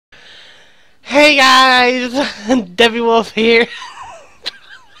Hey guys, Debbie Wolf here.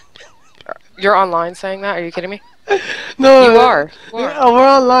 You're online saying that? Are you kidding me? No, You are. Yeah, we're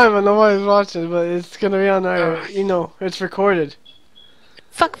online, but nobody's watching. But it's gonna be on our, you know, it's recorded.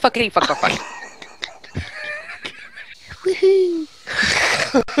 Fuckity fuck. Woohoo!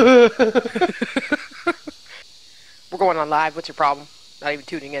 We're going on live. What's your problem? Not even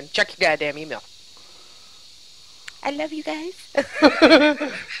tuning in. Check your goddamn email. I love you guys.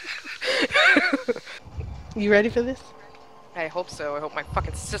 You ready for this? I hope so. I hope my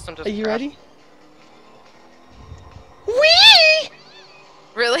fucking system doesn't Are you crash. ready? Wee!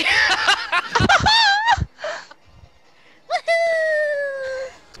 Really?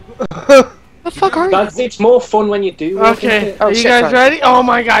 The fuck are you? It's more fun when you do. Okay, Oh, are you shit, guys sorry. ready? Oh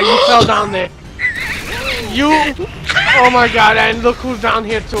my god, you fell down there. You... Oh my god, and look who's down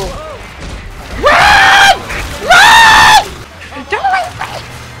here too. Run! Run! Don't worry,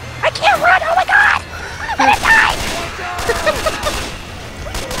 I can't run! Oh my god! I'm gonna die!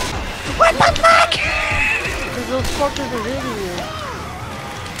 What the fuck? Because those fuckers are hitting you.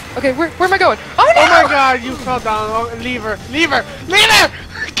 Okay, where am I going? Oh no! Oh my god, you fell down. Oh, leave her. Leave her. Leave her!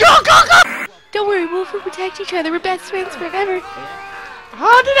 Go, go, go! Don't worry, we'll protect each other. We're best friends forever.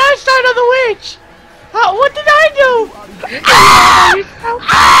 How did I start on the witch? What did I do? Oh my god!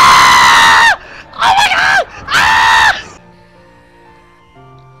 Ah!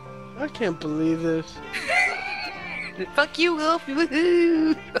 I can't believe this. Fuck you, Wolf!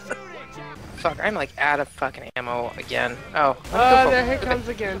 Woohoo! Fuck, I'm like out of fucking ammo again. Oh. There he comes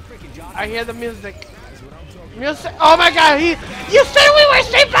again. I hear the music. Music. Oh my god, you said we were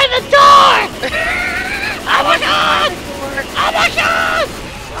safe by the door! Oh my god! Oh my god!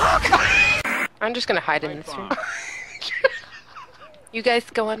 Oh god! I'm just gonna hide in this room. You guys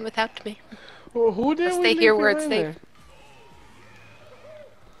go on without me. Well, who did I'll we stay leave here where it's behind safe.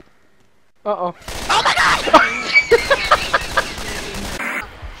 there? Uh-oh. Oh my god!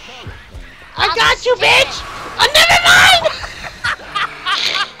 I got you, bitch! Oh, never mind!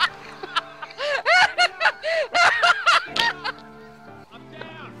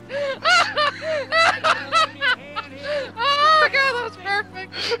 Oh my god, that was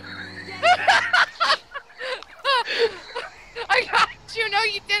perfect! I got you! No,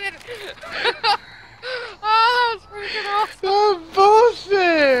 you didn't! Oh, that was freaking awesome! Oh,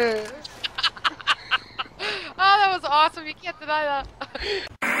 bullshit! Oh, that was awesome! You can't deny that.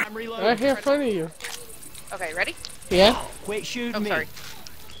 I'm reloading. Right here in front of you. Okay, ready? Yeah? Quit shooting Oh, me. sorry.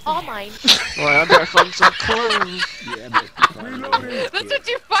 All mine. Well, I better find some clothes. That's what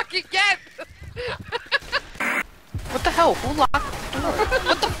you fucking get! What the hell? Who locked the door?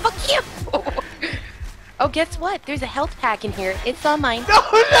 What the fuck you? Oh, guess what? There's a health pack in here. It's on mine. No,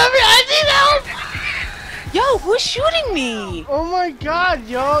 let me, I need help! Yo, who's shooting me? Oh my god,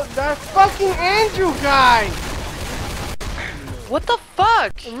 yo, that fucking Andrew guy! What the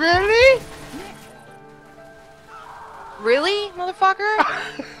fuck? Really? Really, motherfucker?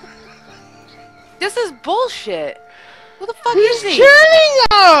 This is bullshit. Who the fuck He's is he? killing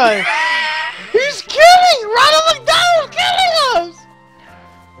us! He's killing! Ronald McDonald's killing us!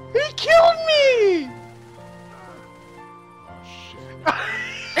 He killed me!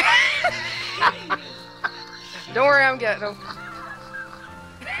 Don't worry, I'm getting him.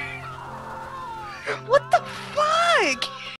 What